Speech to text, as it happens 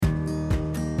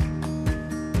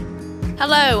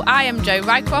Hello, I am Jo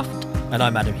Rycroft. And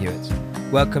I'm Adam Hewitt.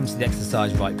 Welcome to the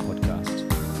Exercise Right podcast,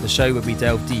 the show where we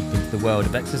delve deep into the world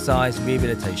of exercise,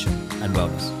 rehabilitation and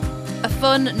wellness. A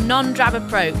fun, non-drab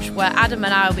approach where Adam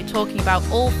and I will be talking about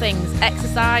all things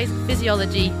exercise,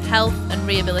 physiology, health and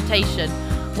rehabilitation,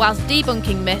 whilst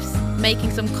debunking myths,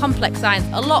 making some complex science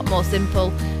a lot more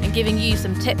simple and giving you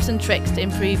some tips and tricks to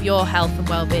improve your health and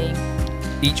well-being.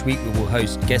 Each week we will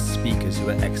host guest speakers who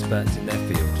are experts in their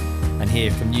field and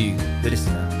hear from you, the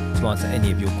listener, to answer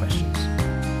any of your questions.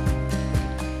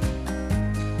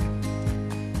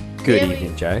 Good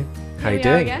evening, Jo. How are you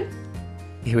doing?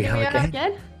 Here we are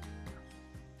again.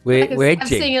 We're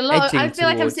edging. I feel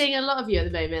like I'm seeing a lot of you at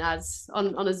the moment as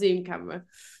on a Zoom camera.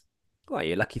 Well,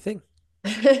 you're a lucky thing.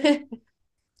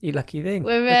 You lucky thing.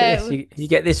 You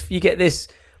get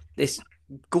this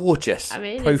gorgeous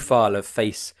profile of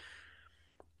face.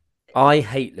 I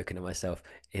hate looking at myself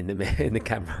in the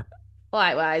camera.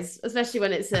 Likewise, especially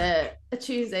when it's a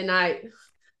Tuesday night.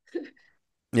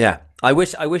 Yeah, I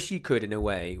wish you could, in a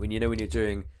way, when you're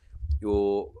doing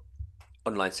your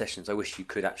online sessions, I wish you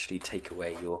could actually take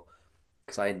away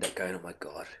because I end up going, oh my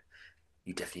God,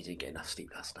 you definitely didn't get enough sleep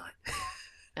last night.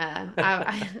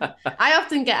 I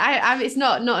often get, it's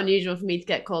not unusual for me to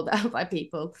get called out by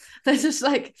people. They're just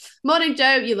like, morning,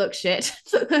 Jo, you look shit.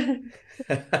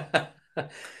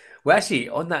 Well, actually,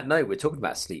 on that note, we're talking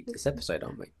about sleep this episode,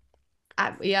 aren't we?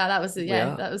 That was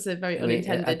a very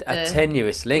unintended, a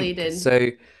tenuous link. So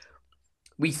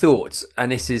we thought,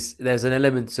 and there's an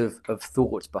element of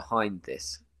thought behind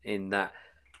this, in that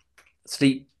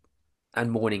sleep and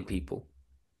morning people,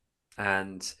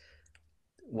 and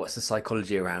what's the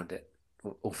psychology around it,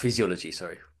 or physiology,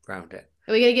 around it.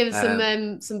 Are we going to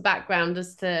give some background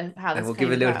as to how this and we'll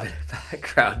give a little bit of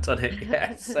background on it.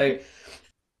 Yeah. So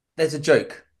there's a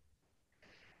joke,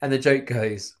 and the joke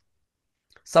goes,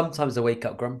 sometimes I wake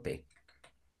up grumpy,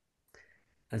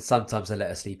 and sometimes I let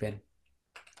her sleep in.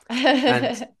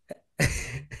 And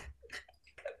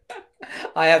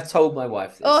I have told my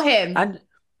wife this. Or him. And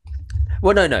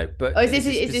well, no, but is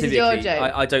this your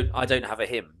joke? I don't have a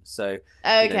him, so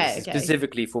okay.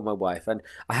 Specifically for my wife, and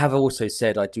I have also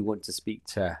said I do want to speak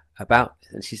to her about it,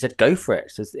 and she said go for it.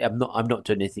 So I'm not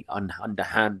doing anything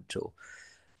underhand at all,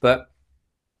 but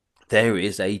there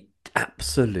is a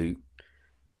absolute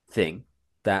thing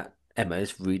that Emma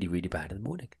is really, really bad in the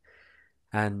morning,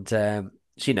 and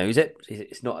she knows it.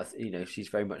 It's not, she's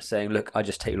very much saying, look, I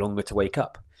just take longer to wake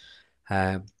up.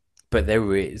 But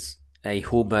there is a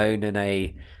hormone and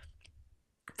a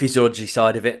physiology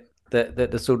side of it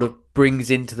that sort of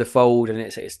brings into the fold, and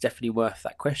it's definitely worth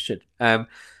that question.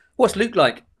 What's Luke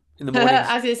like in the morning?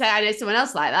 I was going to say, I know someone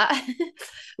else like that.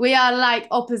 We are like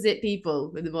opposite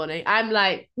people in the morning. I'm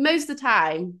like, most of the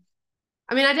time,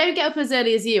 I mean, I don't get up as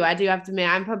early as you. I do have to admit,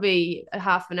 I'm probably an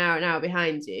hour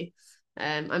behind you.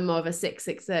 I'm more of a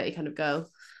 6:30 kind of girl.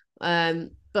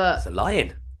 But it's a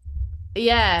lion.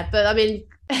 Yeah, but I mean,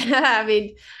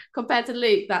 compared to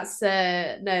Luke, that's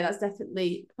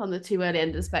definitely on the too early end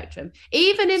of the spectrum.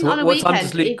 Even on a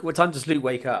weekend. What time does Luke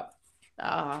wake up?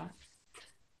 I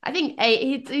think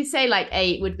 8. He'd say like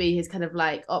 8 would be his kind of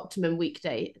like optimum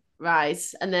weekday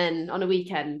rise, and then on a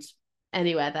weekend,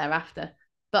 anywhere thereafter.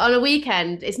 But on a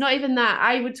weekend, it's not even that.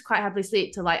 I would quite happily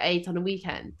sleep till like 8 on a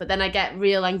weekend, but then I get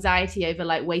real anxiety over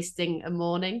like wasting a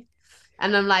morning.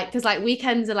 And I'm like, because like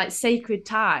weekends are like sacred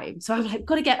time. So I'm like,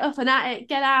 got to get up and at it,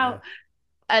 get out.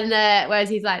 Yeah. And whereas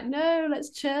he's like, no, let's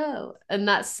chill. And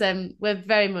that's, we're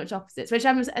very much opposites, which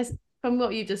from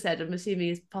what you just said, I'm assuming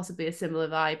is possibly a similar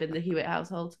vibe in the Hewitt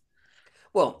household.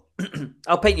 Well,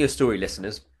 I'll paint you a story,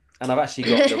 listeners. And I've actually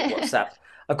got the WhatsApp.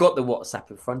 I've got the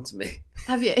WhatsApp in front of me.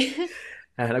 Have you?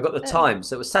 And I got the time.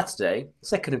 So it was Saturday,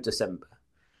 2nd of December.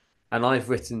 And I've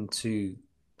written to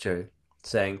Jo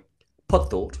saying, pod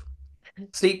thought,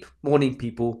 sleep, morning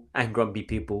people, and grumpy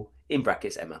people, in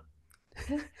brackets, Emma.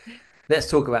 Let's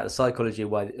talk about the psychology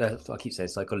of why, I keep saying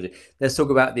psychology. Let's talk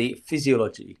about the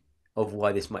physiology of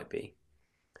why this might be.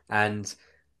 And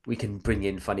we can bring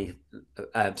in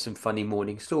some funny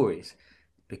morning stories,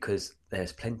 because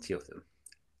there's plenty of them.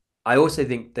 I also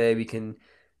think we can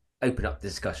open up the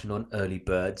discussion on early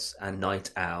birds and night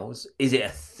owls. Is it a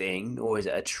thing, or is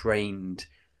it a trained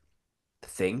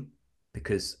thing?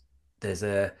 Because there's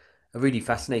a really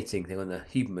fascinating thing on the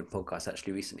Huberman podcast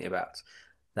actually recently about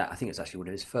that. I think it's actually one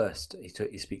of his first.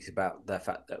 He speaks about the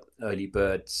fact that early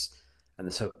birds and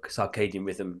the circadian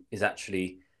rhythm is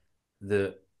actually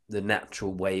the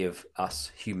natural way of us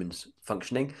humans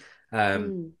functioning.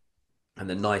 And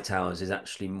the night owls is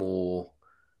actually more,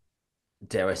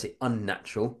 dare I say,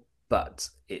 unnatural, but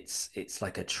it's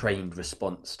like a trained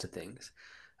response to things.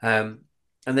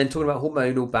 and then talking about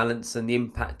hormonal balance and the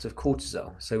impact of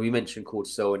cortisol. So we mentioned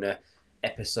cortisol in an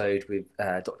episode with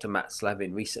Dr. Matt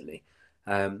Slavin recently,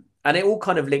 and it all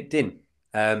kind of linked in.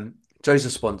 Joe's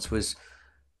response was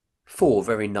 4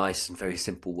 very nice and very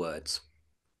simple words.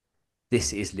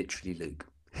 This is literally Luke.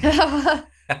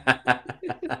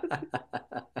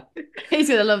 He's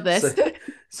gonna love this.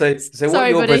 So Sorry, what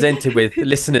you're buddy. presented with,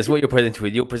 listeners, what you're presented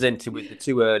with the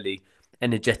 2 early,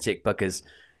 energetic buggers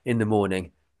in the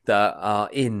morning that are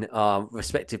in our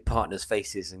respective partners'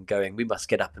 faces and going, we must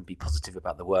get up and be positive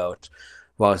about the world,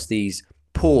 whilst these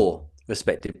poor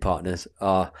respective partners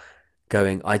are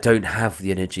going, I don't have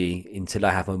the energy until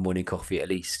I have my morning coffee at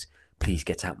least. Please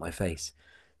get out my face.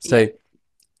 So Yeah.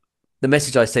 the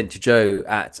message I sent to Joe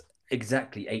at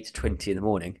exactly 8:20 in the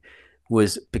morning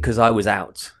was because I was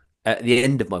out at the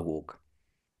end of my walk.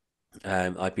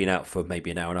 I'd been out for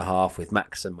maybe an hour and a half with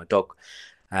Max and my dog,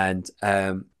 and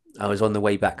I was on the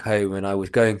way back home, and I was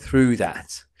going through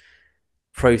that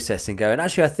process and going,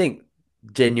 actually, I think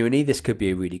genuinely this could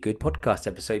be a really good podcast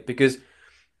episode, because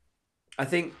I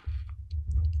think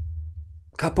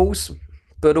couples,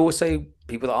 but also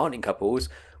people that aren't in couples,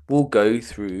 will go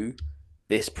through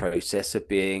this process of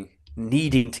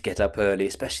needing to get up early,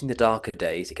 especially in the darker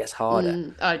days. It gets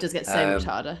harder. Oh, it does get so much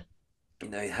harder.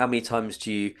 How many times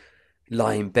do you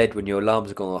lie in bed when your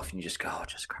alarms are going off and you just go, oh,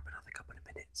 just grab another couple of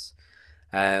minutes?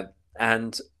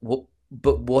 And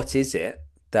what is it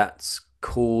that's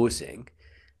causing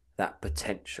that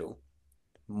potential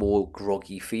more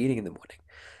groggy feeling in the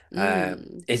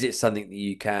morning? Is it something that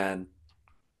you can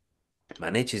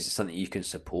manage? Is it something you can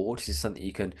support? Is it something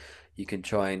you can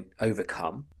try and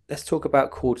overcome? Let's talk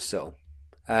about cortisol,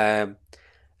 and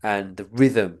the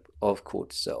rhythm of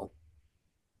cortisol.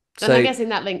 And I'm guessing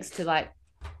that links to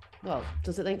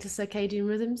does it link to circadian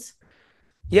rhythms?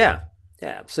 Yeah,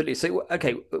 absolutely. So,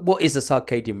 okay, what is the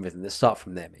circadian rhythm? Let's start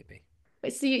from there, maybe.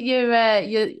 So you're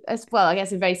as well. I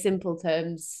guess in very simple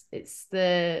terms, it's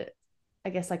I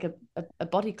guess like a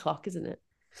body clock, isn't it?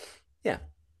 Yeah,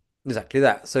 exactly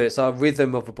that. So it's our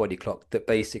rhythm of a body clock that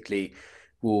basically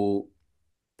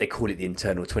they call it the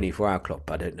internal 24-hour clock,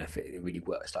 but I don't know if it really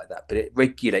works like that. But it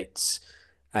regulates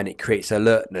and it creates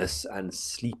alertness and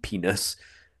sleepiness.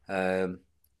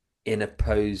 In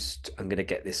opposed, I'm going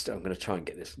to try and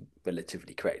get this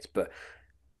relatively correct, but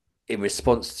in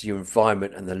response to your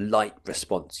environment and the light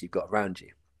response you've got around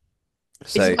you.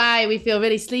 Which is why we feel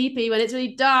really sleepy when it's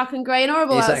really dark and grey and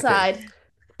horrible outside.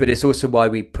 But it's also why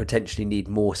we potentially need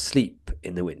more sleep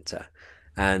in the winter.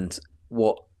 And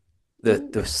what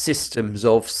the systems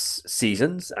of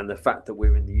seasons and the fact that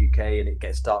we're in the UK and it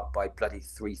gets dark by bloody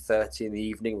 3:30 in the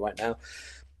evening right now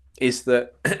is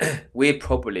that we're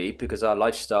probably, because our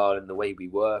lifestyle and the way we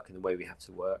work and the way we have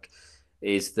to work,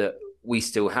 is that we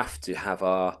still have to have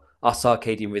our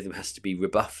circadian rhythm has to be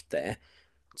rebuffed there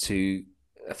to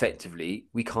effectively,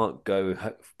 we can't go,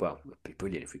 well, it'd be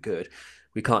brilliant if we could,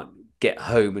 we can't get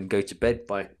home and go to bed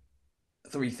by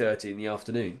 3:30 in the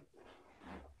afternoon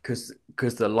because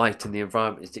the light and the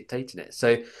environment is dictating it.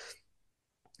 So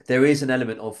there is an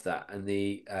element of that, and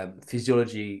the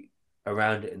physiology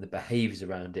around it and the behaviors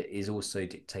around it is also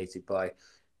dictated by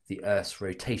the Earth's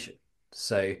rotation.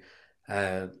 So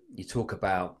you talk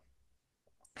about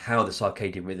how the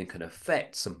circadian rhythm can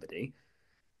affect somebody.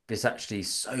 There's actually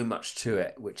so much to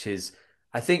it, which is,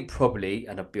 I think, probably,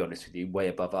 and I'll be honest with you, way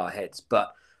above our heads.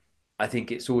 But I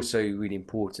think it's also really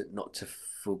important not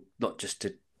just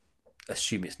to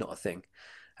assume it's not a thing,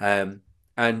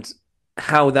 and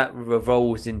how that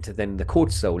revolves into then the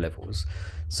cortisol levels.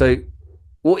 So,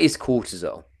 what is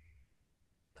cortisol?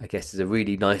 I guess is a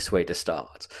really nice way to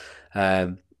start.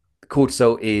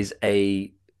 Cortisol is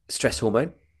a stress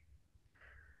hormone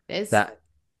that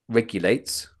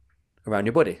regulates around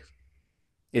your body.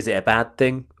 Is it a bad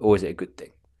thing or is it a good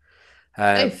thing?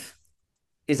 Both.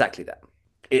 Exactly that.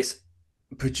 It's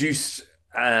produced,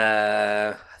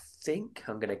 I think,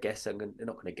 I'm going to guess, not going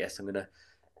to guess, it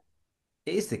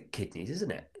is the kidneys,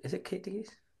 isn't it? Is it kidneys?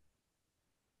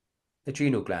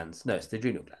 Adrenal glands. No, it's the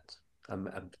adrenal glands.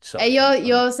 I'm sorry.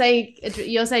 You're saying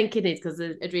kidneys because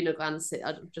the adrenal glands sit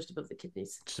just above the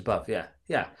kidneys. Just above, yeah.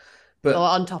 But or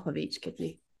on top of each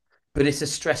kidney. But it's a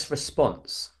stress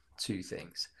response to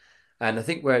things. And I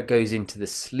think where it goes into the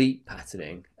sleep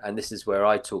patterning, and this is where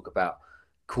I talk about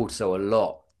cortisol a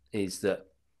lot, is that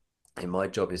in my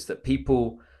job is that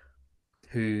people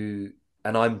who,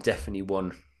 and I'm definitely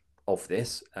one of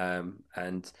this,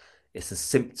 and it's the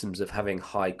symptoms of having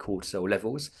high cortisol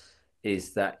levels,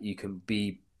 is that you can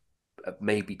be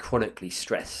maybe chronically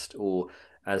stressed, or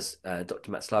as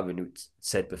Dr. Matt Slavin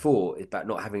said before, about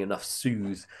not having enough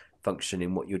soothe function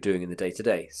in what you're doing in the day to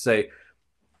day. So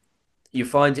you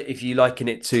find if you liken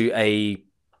it to a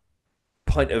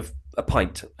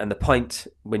pint, and the pint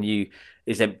when you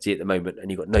is empty at the moment,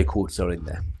 and you've got no cortisol in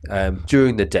there.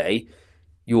 During the day,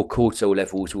 your cortisol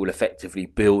levels will effectively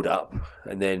build up,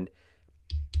 and then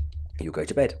you'll go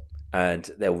to bed, and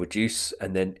they'll reduce,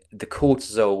 and then the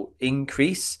cortisol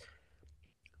increase,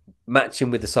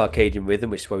 matching with the circadian rhythm,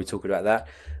 which is why we're talking about that,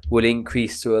 will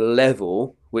increase to a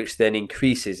level which then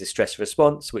increases the stress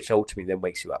response, which ultimately then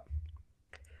wakes you up.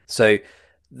 So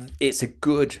it's a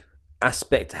good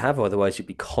aspect to have, otherwise you'd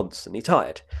be constantly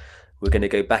tired. We're going to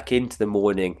go back into the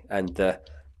morning and the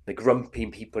grumpy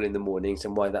people in the mornings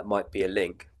and why that might be a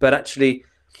link. But actually,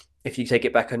 if you take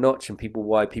it back a notch and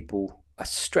why people are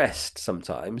stressed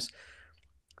sometimes,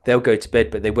 they'll go to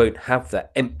bed, but they won't have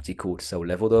that empty cortisol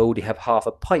level. They'll already have half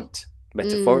a pint,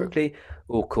 metaphorically,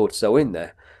 or cortisol in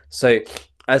there. So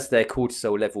as their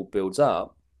cortisol level builds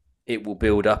up, it will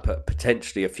build up at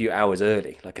potentially a few hours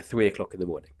early, like at 3 o'clock in the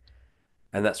morning.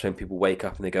 And that's when people wake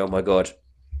up and they go, oh my God,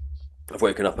 I've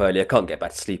woken up early, I can't get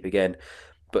back to sleep again.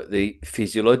 But the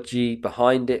physiology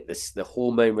behind it, the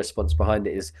hormone response behind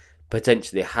it is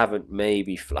potentially they haven't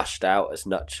maybe flushed out as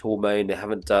much hormone, they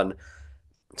haven't done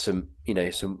some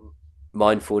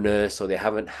mindfulness, or they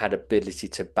haven't had ability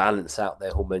to balance out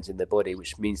their hormones in their body,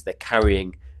 which means they're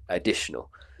carrying additional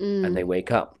and they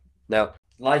wake up. Now,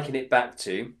 liken it back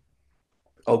to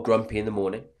old grumpy in the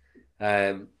morning,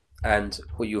 and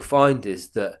what you'll find is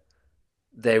that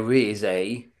there is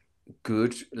a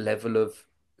good level of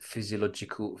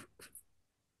physiological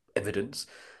evidence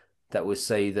that would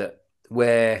say that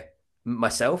where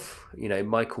myself,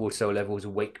 my cortisol levels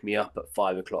wake me up at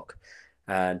 5 o'clock,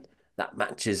 and that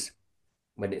matches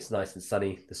when it's nice and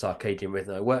sunny, the circadian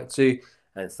rhythm I work to,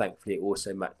 and thankfully it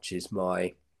also matches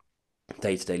my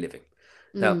day-to-day living.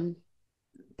 Now,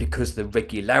 because the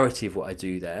regularity of what I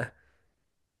do there,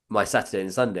 my Saturday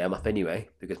and Sunday I'm up anyway,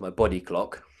 because my body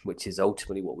clock, which is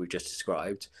ultimately what we've just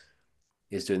described,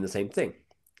 is doing the same thing.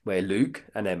 Where Luke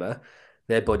and Emma,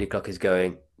 their body clock is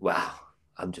going, wow,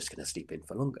 I'm just going to sleep in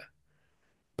for longer.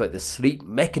 But the sleep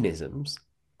mechanisms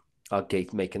are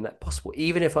making that possible.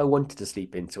 Even if I wanted to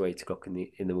sleep in to 8 o'clock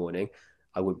in the morning,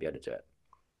 I wouldn't be able to do it.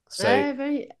 So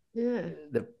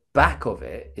the back of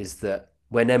it is that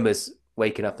when Emma's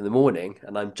waking up in the morning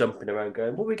and I'm jumping around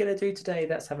going, what are we going to do today?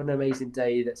 Let's have an amazing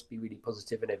day. Let's be really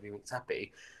positive and everyone's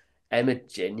happy. Emma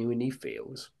genuinely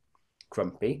feels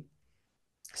grumpy,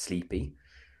 sleepy,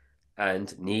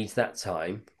 and needs that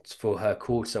time for her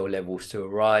cortisol levels to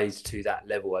rise to that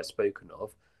level I've spoken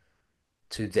of,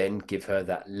 to then give her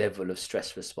that level of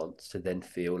stress response to then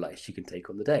feel like she can take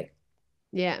on the day.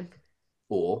 Yeah.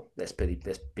 Or let's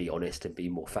be honest and be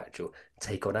more factual,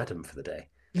 take on Adam for the day.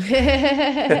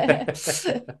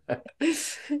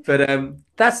 But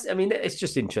it's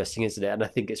just interesting, isn't it? And I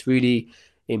think it's really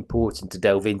important to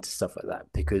delve into stuff like that,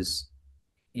 because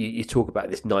you talk about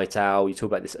this night owl, you talk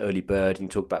about this early bird, and you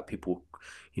talk about people,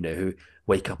 who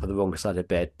wake up on the wrong side of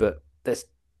bed. But let's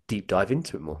deep dive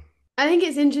into it more. I think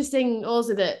it's interesting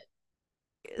also that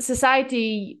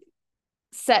society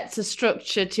sets a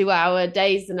structure to our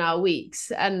days and our weeks.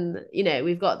 And,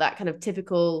 we've got that kind of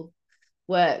typical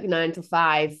work 9 to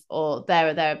 5 or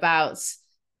thereabouts,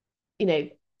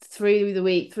 through the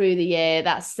week, through the year,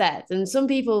 that's set. And some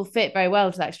people fit very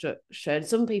well to that structure and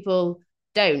some people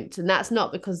don't. And that's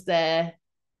not because they're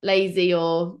lazy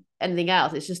or anything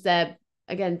else. It's just their,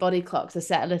 again, body clocks are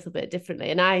set a little bit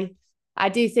differently. And I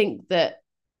do think that,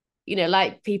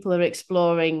 like people are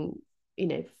exploring,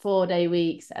 4-day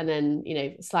weeks and then,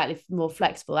 slightly more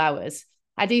flexible hours.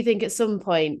 I do think at some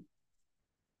point,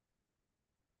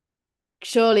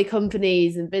 surely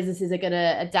companies and businesses are going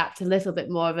to adapt a little bit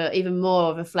more of even more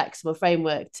of a flexible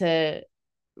framework to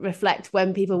reflect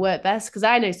when people work best. Because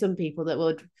I know some people that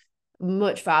would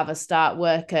much rather start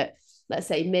work at, let's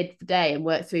say, midday and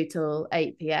work through till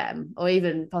 8 p.m. or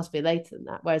even possibly later than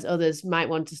that. Whereas others might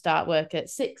want to start work at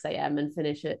 6 a.m. and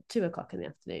finish at 2 o'clock in the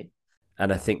afternoon.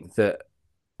 And I think that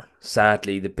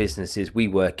sadly, the businesses we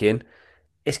work in,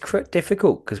 it's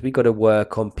difficult because we got to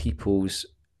work on people's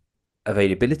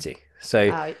availability. So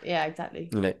yeah, exactly.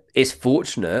 It's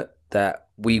fortunate that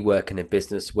we work in a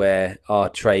business where our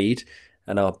trade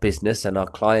and our business and our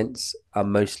clients are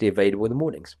mostly available in the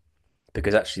mornings,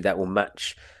 because actually that will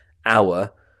match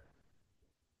our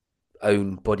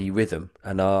own body rhythm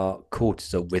and our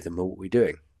cortisol rhythm of what we're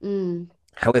doing.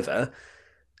 However,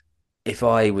 if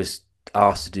I was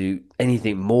asked to do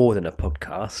anything more than a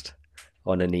podcast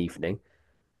on an evening,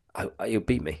 it would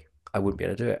beat me. I wouldn't be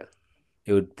able to do it.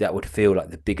 That would feel like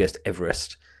the biggest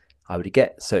Everest I would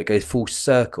get. So it goes full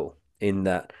circle in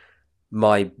that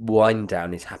my wind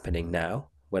down is happening now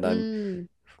when I'm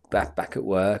back at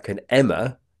work, and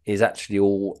Emma is actually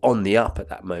all on the up at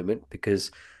that moment because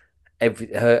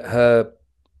her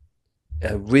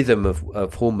rhythm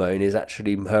of hormone is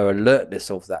actually her alertness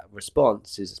of that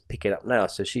response is picking up now.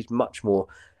 So she's much more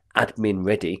admin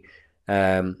ready,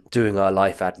 doing our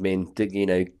life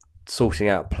admin, sorting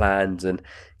out plans and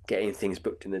getting things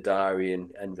booked in the diary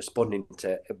and responding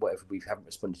to whatever we haven't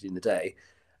responded in the day.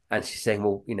 And she's saying,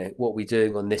 well, what are we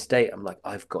doing on this date? I'm like,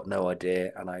 I've got no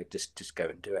idea. And I just go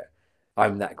and do it.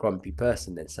 I'm that grumpy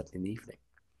person then suddenly in the evening.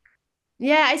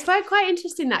 Yeah, it's quite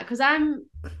interesting that because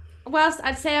whilst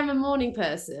I'd say I'm a morning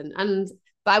person,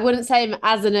 but I wouldn't say I'm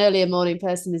as an earlier morning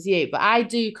person as you, but I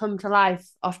do come to life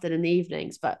often in the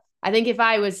evenings. But I think if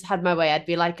I had my way, I'd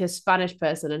be like a Spanish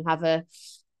person and have a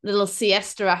little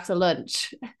siesta after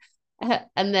lunch,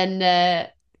 and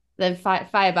then fire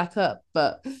back up.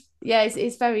 But yeah,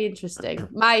 it's very interesting.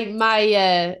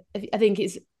 I think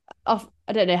it's off.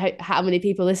 I don't know how many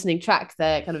people listening track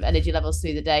their kind of energy levels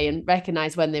through the day and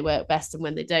recognize when they work best and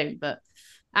when they don't. But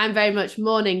I'm very much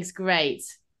mornings great,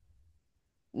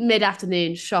 mid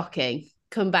afternoon shocking,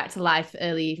 come back to life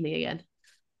early evening again.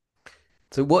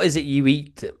 So what is it you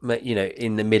eat,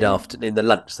 in the mid afternoon, in the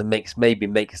lunch that makes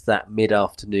that mid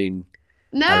afternoon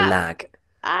a No, lag?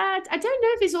 I don't know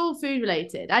if it's all food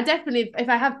related. I definitely if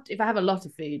I have a lot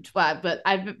of food, well, but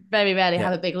I very rarely Yeah.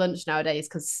 have a big lunch nowadays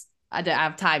because I don't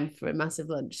have time for a massive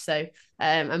lunch. So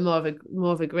I'm more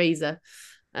of a grazer.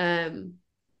 Um,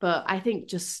 but I think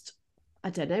just I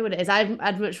don't know what it is.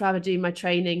 I'd much rather do my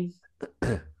training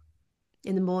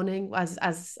in the morning,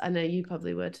 as I know you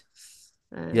probably would.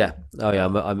 Yeah. Oh, yeah.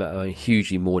 I'm a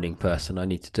hugely morning person. I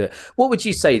need to do it. What would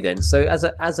you say then? So,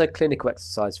 as a clinical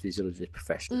exercise physiologist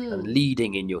professional, kind of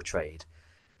leading in your trade,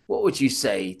 what would you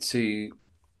say to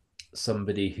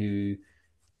somebody who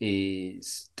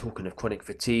is talking of chronic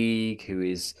fatigue, who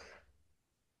is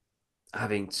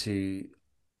having to,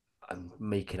 I'm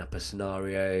making up a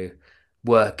scenario,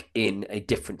 work in a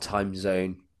different time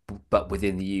zone, but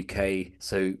within the UK.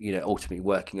 So, ultimately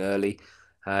working early,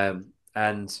 and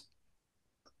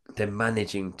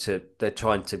they're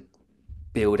trying to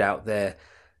build out their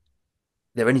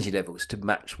energy levels to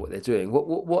match what they're doing.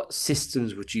 What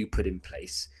systems would you put in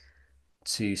place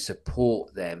to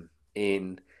support them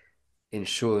in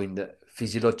ensuring that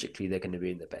physiologically they're going to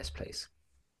be in the best place?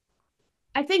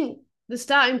 I think the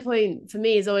starting point for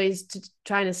me is always to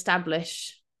try and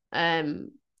establish, you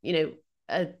know,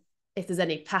 if there's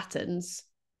any patterns.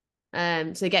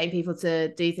 So getting people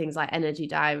to do things like energy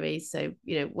diaries. So,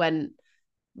 when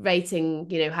rating,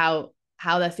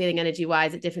 how they're feeling energy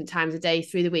wise at different times of day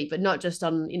through the week, but not just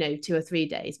on, 2 or 3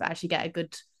 days, but actually get a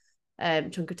good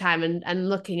chunk of time and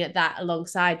looking at that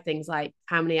alongside things like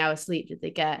how many hours sleep did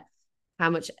they get, how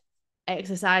much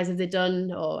exercise have they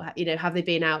done, or have they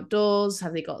been outdoors,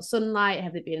 have they got sunlight,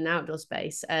 have they been in an outdoor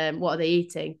space, what are they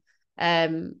eating,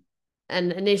 and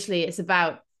initially it's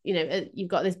about you've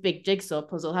got this big jigsaw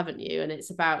puzzle, haven't you, and it's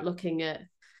about looking at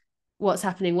what's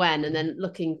happening when and then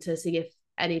looking to see if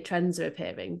any trends are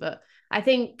appearing. But I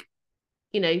think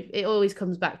it always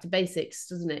comes back to basics,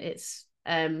 doesn't it? It's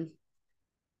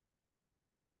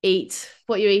eat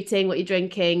what you're eating, what you're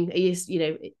drinking, are you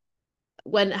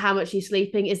how much you're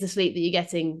sleeping, is the sleep that you're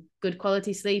getting good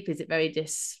quality sleep, is it very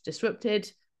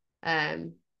disrupted,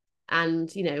 and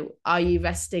are you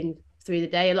resting through the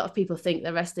day? A lot of people think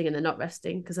they're resting and they're not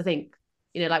resting, because I think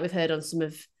like we've heard on some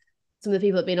of the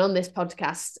people that have been on this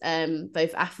podcast,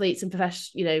 both athletes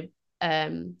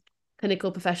and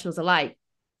clinical professionals alike,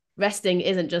 resting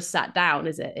isn't just sat down,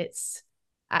 is it? It's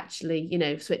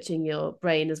actually switching your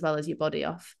brain as well as your body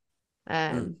off.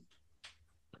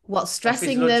 What's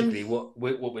stressing them. Physiologically,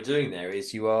 what we're doing there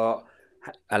is you are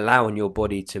allowing your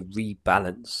body to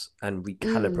rebalance and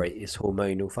recalibrate its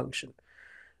hormonal function.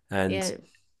 And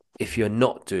if you're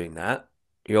not doing that,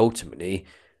 you're ultimately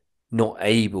not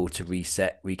able to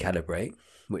reset, recalibrate,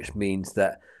 which means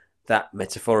that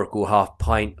metaphorical half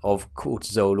pint of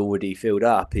cortisol already filled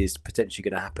up is potentially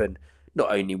going to happen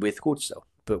not only with cortisol,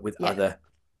 but with other,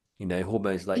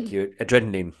 hormones like your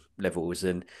adrenaline levels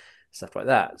and stuff like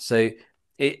that. So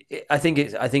I think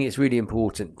it's really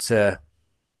important to,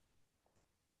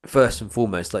 first and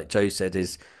foremost, like Joe said,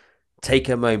 is take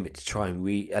a moment to try and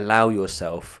allow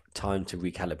yourself time to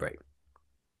recalibrate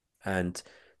and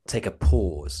take a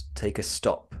pause, take a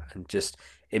stop, and just,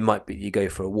 it might be you go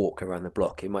for a walk around the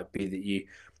block. It might be that you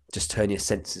just turn your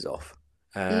senses off.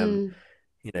 I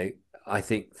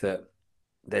think that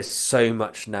there's so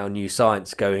much now new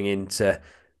science going into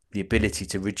the ability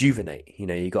to rejuvenate.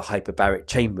 You've got hyperbaric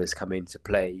chambers come into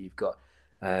play. You've got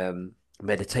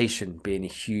meditation being a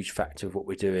huge factor of what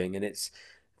we're doing, and it's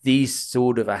these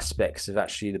sort of aspects of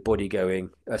actually the body going,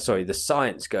 the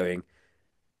science going,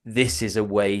 this is a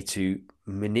way to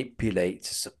manipulate,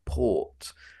 to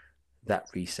support that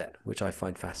reset, which I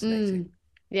find fascinating.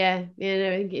 Yeah,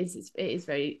 no, I think it is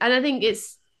very, and I think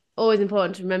it's always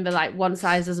important to remember like one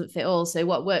size doesn't fit all. So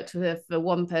what works for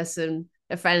one person,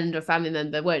 a friend or family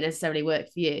member, won't necessarily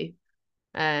work for you.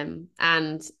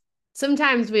 And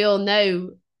sometimes we all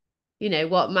know,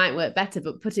 what might work better,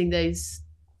 but putting those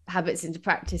habits into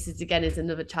practice is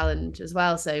another challenge as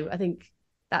well. So I think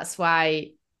that's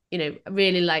why,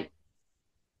 really like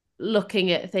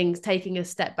looking at things, taking a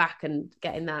step back and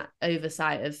getting that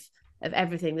oversight of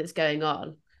everything that's going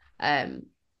on,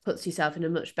 puts yourself in a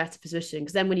much better position.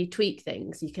 Because then when you tweak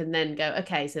things, you can then go,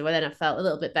 okay, so then I felt a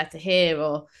little bit better here,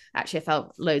 or actually I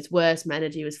felt loads worse, my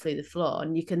energy was through the floor.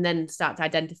 And you can then start to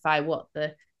identify what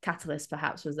the catalyst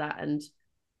perhaps was that, and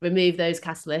remove those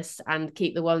catalysts and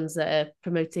keep the ones that are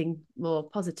promoting more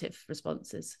positive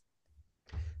responses.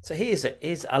 So here's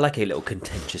I like a little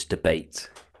contentious debate.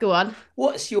 Go on.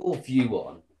 What's your view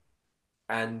on?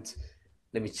 And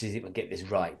let me see if I get this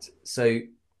right. So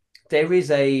there is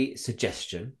a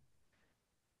suggestion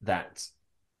that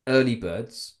early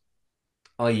birds,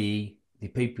 i.e., the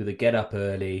people that get up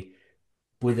early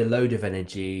with a load of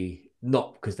energy,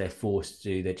 not because they're forced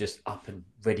to, they're just up and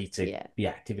ready to be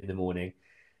active in the morning,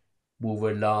 will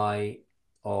rely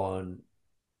on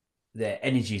their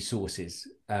energy sources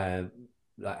and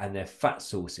their fat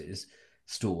sources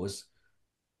stores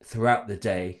throughout the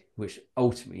day, which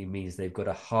ultimately means they've got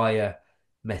a higher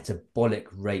metabolic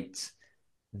rate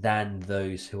than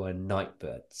those who are night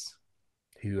birds,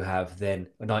 who have then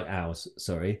night owls,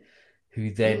 sorry, who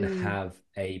then have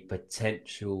a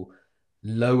potential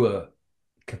lower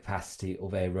capacity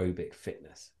of aerobic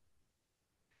fitness.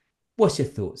 What's your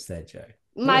thoughts there, Joe?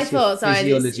 My What's your thoughts are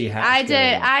physiology hatch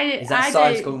going on? Is that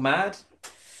science gone mad?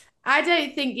 I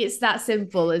don't think it's that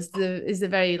simple as the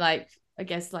very like, I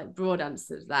guess, like broad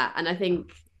answer to that. And I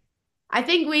think I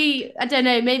don't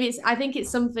know, maybe I think it's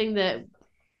something that.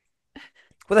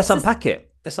 Well, let's unpack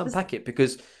it. Let's unpack it,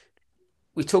 because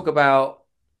we talk about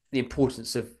the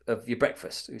importance of your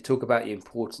breakfast. We talk about the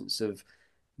importance of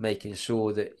making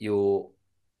sure that you're,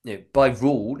 by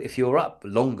rule, if you're up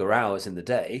longer hours in the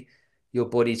day, your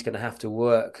body's going to have to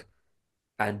work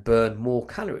and burn more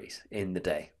calories in the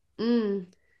day.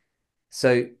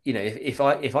 So, if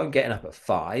I'm getting up at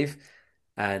 5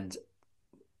 and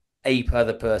a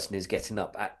other person is getting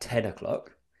up at 10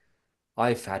 o'clock,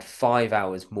 I've had 5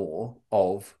 hours more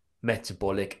of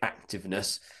metabolic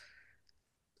activeness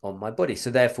on my body. So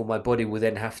therefore, my body will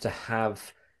then have to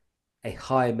have a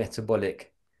higher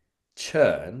metabolic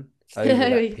churn over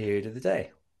that period of the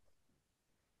day.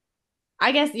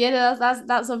 I guess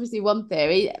that's obviously one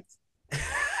theory.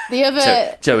 The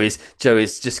other Joe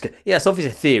is just it's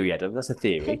obviously a theory, Adam. That's a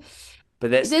theory. But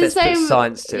let's put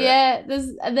science to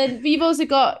it. And then you've also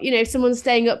got, if someone's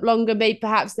staying up longer, maybe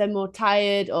perhaps they're more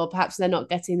tired, or perhaps they're not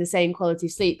getting the same quality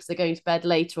sleep because they're going to bed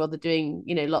later, or they're doing,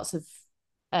 lots of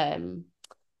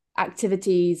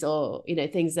activities, or,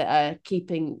 things that are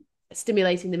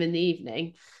stimulating them in the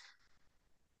evening.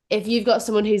 If you've got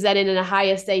someone who's then in a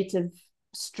higher state of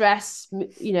stress,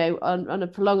 on a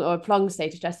prolonged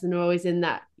state of stress, and they're always in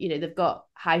that, they've got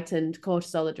heightened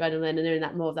cortisol, adrenaline, and they're in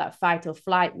that more of that fight or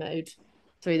flight mode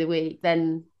through the week,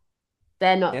 then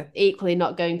they're not equally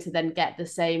not going to then get the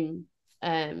same.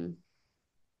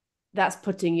 That's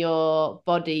putting your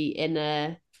body in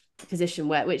a position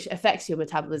which affects your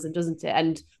metabolism, doesn't it?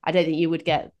 And I don't think you would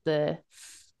get the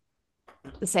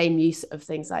same use of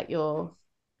things like your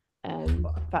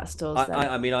fat stores.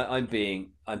 I'm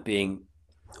being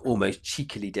almost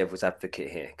cheekily devil's advocate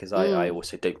here, because I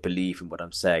also don't believe in what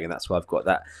I'm saying, and that's why I've got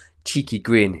that cheeky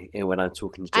grin when I'm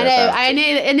talking to Joe. I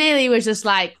nearly was just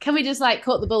like, can we just like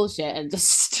cut the bullshit and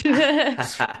just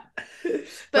but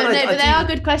they are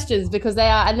good questions, because they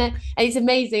are, and it's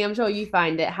amazing, I'm sure you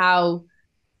find it, how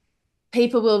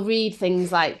people will read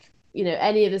things like,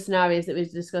 any of the scenarios that we've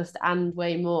discussed and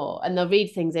way more, and they'll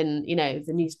read things in,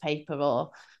 the newspaper,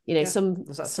 or some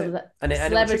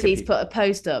celebrities put a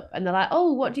post up and they're like,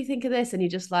 oh, what do you think of this? And you're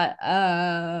just like,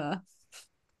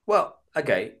 well,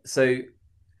 okay, so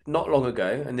not long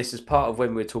ago, and this is part of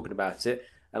when we were talking about it,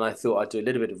 and I thought I'd do a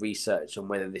little bit of research on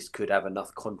whether this could have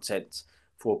enough content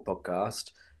for a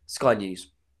podcast. Sky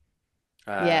News,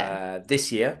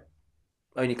 this year,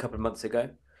 only a couple of months ago,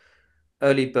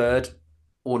 early bird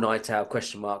or night owl,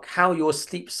 question mark, how your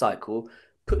sleep cycle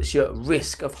puts you at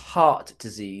risk of heart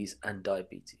disease and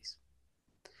diabetes.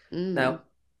 Now,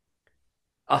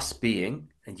 us being,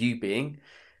 and you being,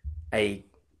 a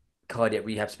cardiac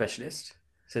rehab specialist,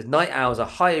 says night owls are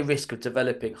higher risk of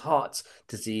developing heart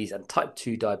disease and type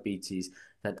 2 diabetes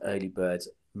than early birds,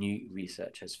 new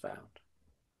research has found.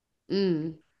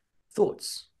 Mm.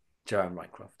 Thoughts, Joanne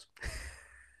Mycroft?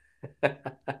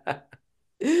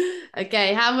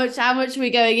 Okay, how much are we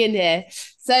going in here?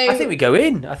 So I think we go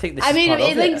in. I think this I is mean, part of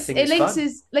it it. I links think it it's fun.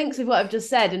 links with what I've just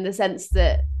said in the sense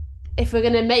that if we're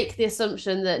going to make the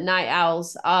assumption that night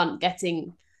owls aren't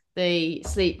getting the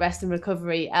sleep, rest, and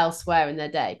recovery elsewhere in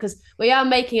their day, because we are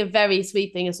making a very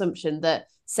sweeping assumption that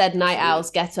said night Absolutely.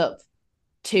 owls get up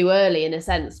too early in a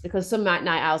sense, because some night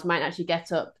owls might actually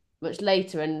get up much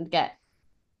later and get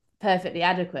perfectly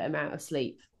adequate amount of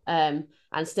sleep, and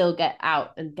still get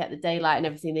out and get the daylight and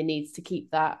everything they need to keep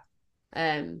that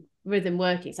rhythm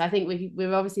working. So I think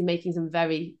we're obviously making some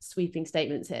very sweeping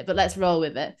statements here, but let's roll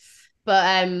with it.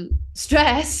 But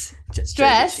stress.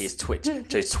 Joe's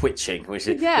twitching.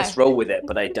 Yeah. Let's roll with it,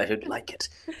 but I don't like it.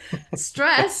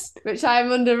 Stress, which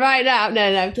I'm under right now. No,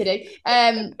 I'm kidding.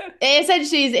 It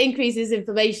essentially increases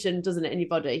inflammation, doesn't it, in your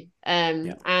body?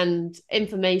 Yeah. And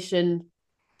inflammation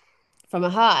from a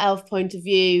heart health point of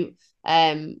view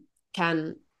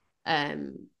can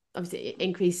obviously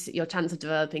increase your chance of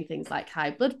developing things like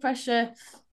high blood pressure.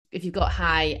 If you've got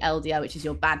high LDL, which is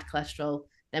your bad cholesterol,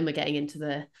 then we're getting into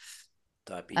the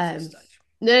diabetes stage.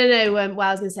 No. Well,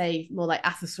 I was going to say more like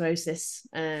atherosclerosis.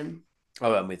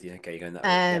 Oh, I'm with you. Okay, you're going that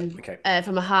way. Yeah, okay.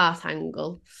 From a heart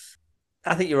angle.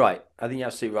 I think you're right. I think you're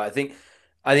absolutely right.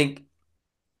 I think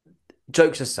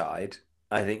jokes aside,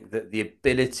 I think that the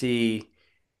ability,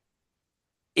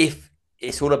 if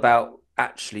it's all about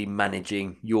actually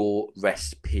managing your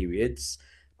rest periods,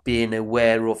 being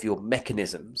aware of your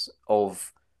mechanisms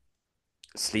of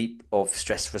sleep, of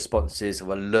stress responses, of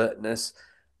alertness,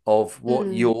 of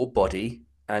what your body,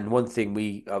 and one thing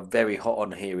we are very hot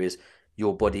on here is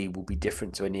your body will be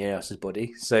different to anyone else's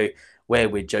body. So where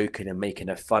we're joking and making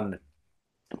a fun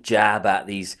jab at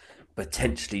these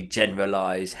potentially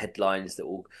generalized headlines that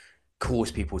will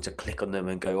cause people to click on them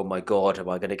and go, oh my God, am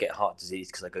I going to get heart disease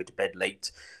because I go to bed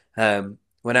late?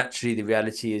 When actually the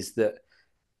reality is that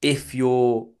if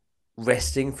you're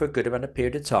resting for a good amount of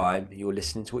period of time, you're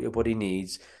listening to what your body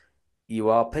needs, you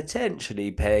are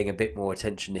potentially paying a bit more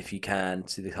attention if you can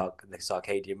to the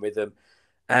circadian rhythm,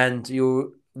 and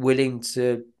you're willing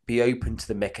to be open to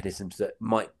the mechanisms that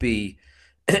might be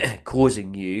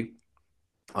causing you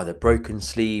either broken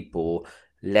sleep or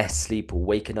less sleep or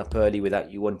waking up early without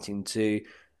you wanting to.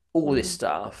 All this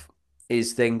stuff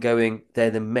is then going, they're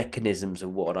the mechanisms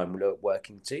of what I'm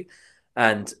working to.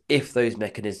 And if those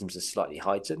mechanisms are slightly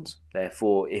heightened,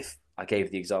 therefore, if I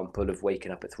gave the example of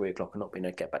waking up at 3 o'clock and not being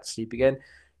able to get back to sleep again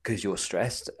because you're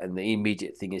stressed, and the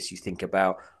immediate thing is you think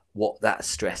about what that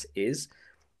stress is,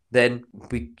 then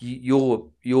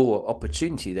your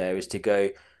opportunity there is to go,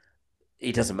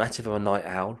 it doesn't matter if I'm a night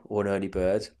owl or an early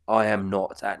bird, I am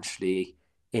not actually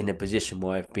in a position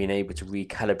where I've been able to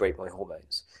recalibrate my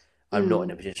hormones. I'm not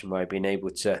in a position where I've been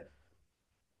able to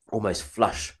almost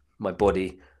flush my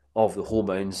body of the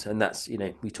hormones. And that's,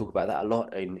 we talk about that a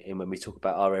lot in when we talk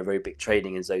about our aerobic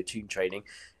training and Zotune training,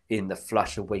 in the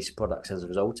flush of waste products as a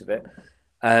result of it.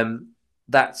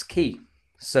 That's key.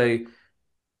 So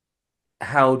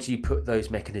how do you put those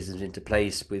mechanisms into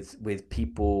place with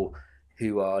people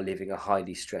who are living a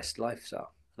highly stressed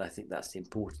lifestyle? And I think that's the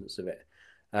importance of it.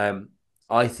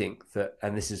 I think that,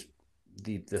 and this is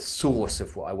the source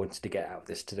of what I wanted to get out of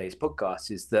this today's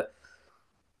podcast, is that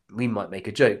we might make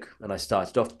a joke. And I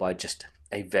started off by just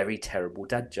a very terrible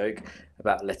dad joke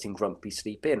about letting Grumpy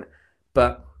sleep in.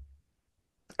 But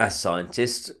as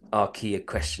scientists, our key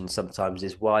question sometimes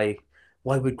is why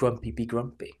would Grumpy be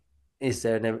grumpy? Is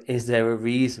there a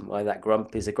reason why that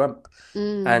grump is a grump?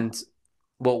 And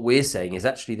what we're saying is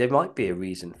actually there might be a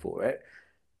reason for it,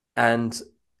 and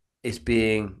it's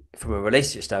being, from a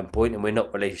relationship standpoint, and we're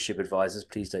not relationship advisors,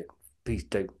 please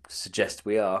don't suggest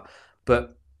we are,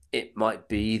 but it might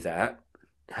be that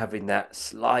having that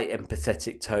slight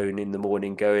empathetic tone in the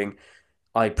morning, going,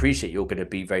 I appreciate you're going to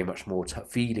be very much more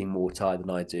feeling more tired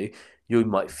than I do. You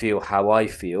might feel how I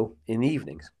feel in the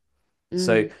evenings.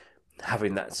 So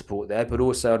having that support there, but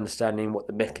also understanding what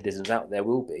the mechanisms out there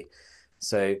will be.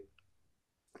 So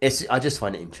I just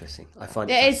find it interesting. I find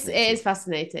it fascinating. It is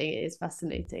fascinating. It is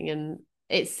fascinating. And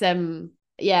it's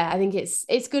I think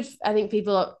it's good. I think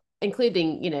people,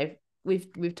 including,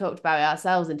 we've talked about it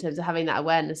ourselves in terms of having that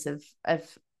awareness of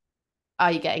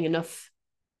are you getting enough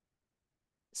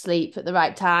sleep at the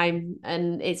right time?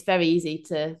 And it's very easy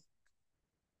to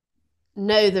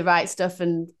know the right stuff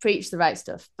and preach the right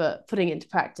stuff, but putting it into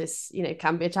practice,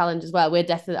 can be a challenge as well. We're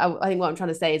definitely, I think what I'm trying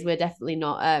to say is we're definitely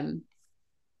not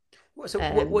so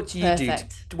what do you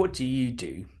perfect. What do you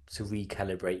do to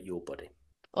recalibrate your body?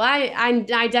 Well,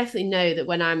 I definitely know that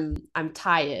when I'm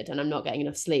tired and I'm not getting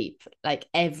enough sleep, like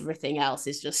everything else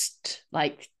is just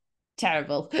like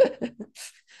terrible.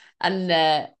 And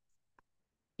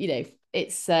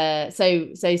it's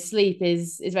so sleep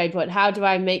is very important. How do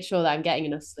I make sure that I'm getting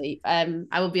enough sleep?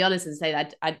 I will be honest and say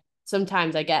that I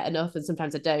sometimes I get enough and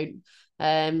sometimes I don't.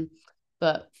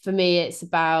 But for me it's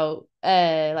about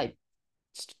like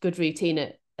just good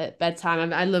routine at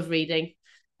bedtime. I love reading.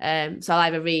 So I'll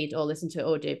either read or listen to an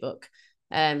audiobook.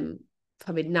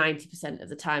 Probably 90% of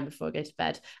the time before I go to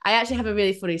bed. I actually have a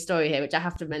really funny story here, which I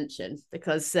have to mention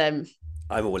because I'm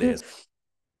all ears.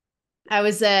 I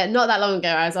was not that long ago.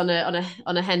 I was on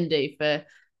a hen do for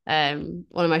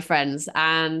one of my friends,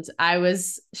 and I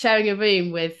was sharing a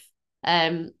room with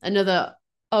another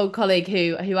old colleague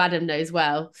who Adam knows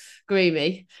well,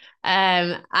 Groomy.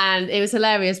 And it was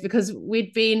hilarious because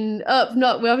we'd been up,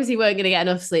 we obviously weren't going to get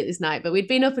enough sleep this night, but we'd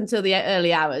been up until the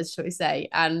early hours, shall we say,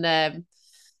 and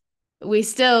we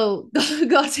still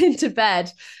got into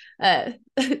bed at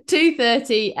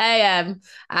 2:30 a.m.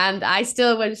 and I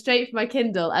still went straight for my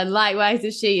Kindle, and likewise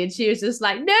as she, and she was just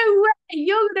like, no way,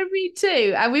 you're gonna read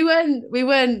too. And we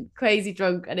weren't crazy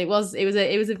drunk, and it was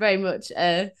a very much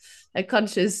a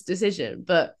conscious decision.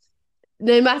 But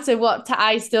no matter what,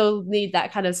 I still need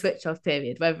that kind of switch off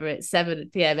period, whether it's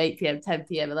 7 p.m, 8 p.m, 10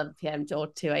 p.m, 11 p.m, or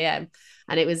 2 a.m.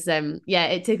 And it was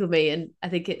it tickled me, and I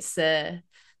think it's so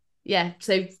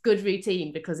good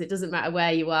routine, because it doesn't matter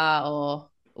where you are or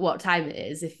what time it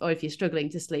is, if you're struggling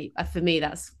to sleep. For me,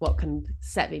 that's what can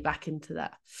set me back into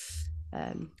that.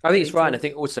 I think it's right. And I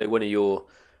think also one of your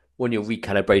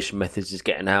recalibration methods is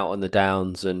getting out on the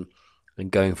downs and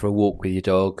going for a walk with your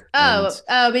dog.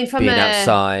 I mean, from being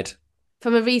outside,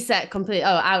 from a reset, complete.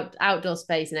 Outdoor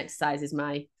space and exercise is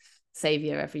my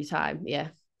savior every time. Yeah.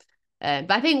 But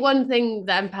I think one thing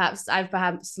that I've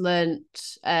perhaps learned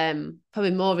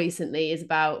probably more recently is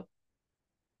about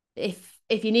if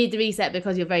you need the reset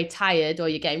because you're very tired or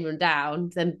you're getting run down,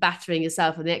 then battering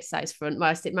yourself on the exercise front,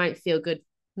 whilst it might feel good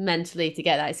mentally to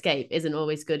get that escape, isn't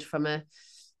always good from a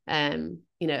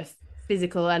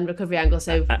physical and recovery angle.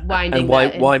 So winding. And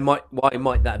why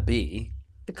might that be?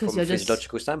 Because from a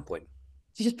physiological standpoint,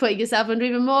 you're just putting yourself under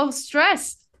even more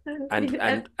stress.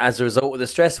 And as a result of the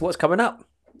stress, what's coming up?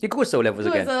 Your cortisol levels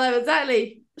again.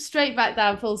 Exactly. Straight back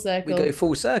down, full circle. We go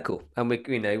full circle, and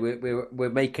we're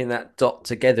making that dot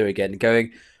together again.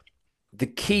 Going, the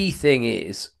key thing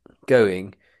is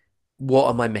going, what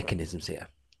are my mechanisms here?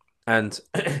 And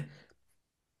an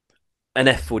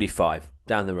F45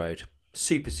 down the road,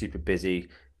 super busy,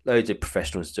 loads of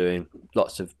professionals doing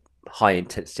lots of high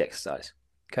intensity exercise.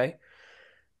 Okay,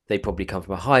 they probably come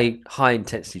from a high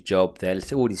intensity job. They're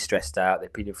already stressed out.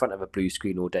 They've been in front of a blue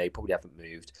screen all day. Probably haven't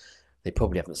moved. They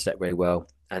probably haven't slept very well.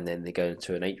 And then they go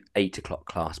into an 8 o'clock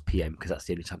class PM, because that's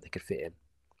the only time they could fit in.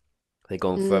 They've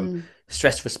gone from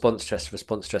stress response, high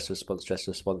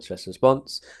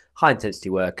intensity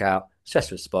workout,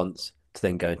 stress response, to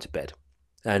then going to bed.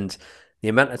 And the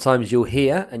amount of times you'll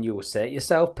hear, and you will say it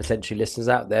yourself, potentially listeners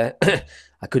out there,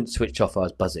 I couldn't switch off, I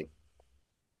was buzzing.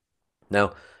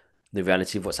 Now, the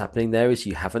reality of what's happening there is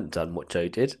you haven't done what Joe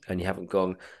did, and you haven't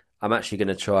gone, I'm actually going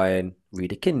to try and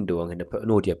read a Kindle. I'm going to put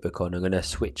an audiobook on. I'm going to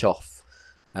switch off.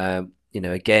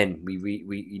 Again, we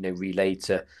relay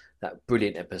to that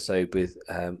brilliant episode with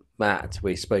Matt,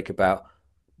 where he spoke about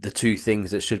the two things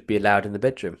that should be allowed in the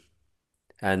bedroom.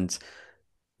 And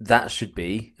that should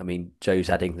be, I mean, Joe's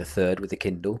adding the third with the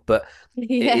Kindle, but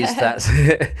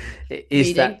it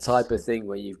is that type of thing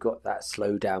where you've got that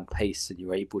slow down pace and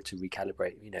you're able to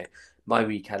recalibrate. My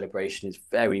recalibration is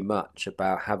very much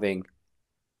about having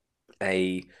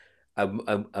a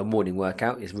morning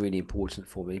workout is really important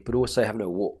for me, but also having a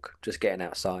walk, just getting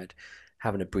outside,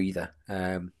 having a breather,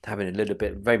 having a little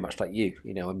bit, very much like you.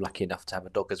 I'm lucky enough to have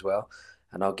a dog as well,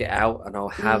 and I'll get out and I'll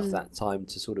have that time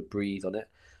to sort of breathe on it,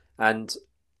 and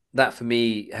that for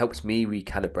me helps me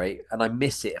recalibrate, and I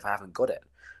miss it if I haven't got it.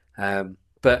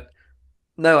 But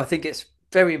no, I think it's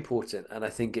very important, and I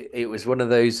think it was one of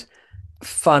those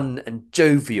fun and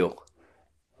jovial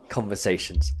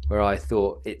conversations where I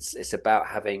thought it's about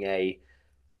having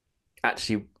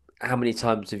actually, how many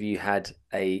times have you had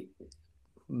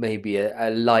maybe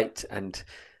a light and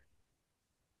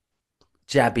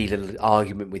jabby little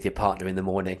argument with your partner in the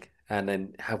morning, and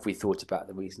then have we thought about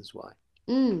the reasons why?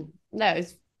 No,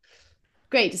 it's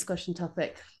great discussion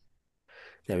topic.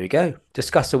 There we go.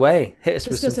 Discuss away. Hit us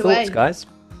with some thoughts, guys.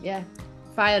 Yeah,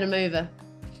 fire them over.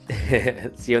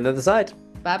 See you on the other side.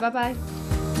 Bye.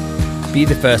 Be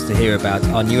the first to hear about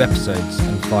our new episodes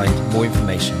and find more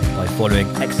information by following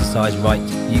Exercise Right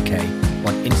UK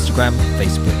on Instagram,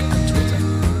 Facebook, and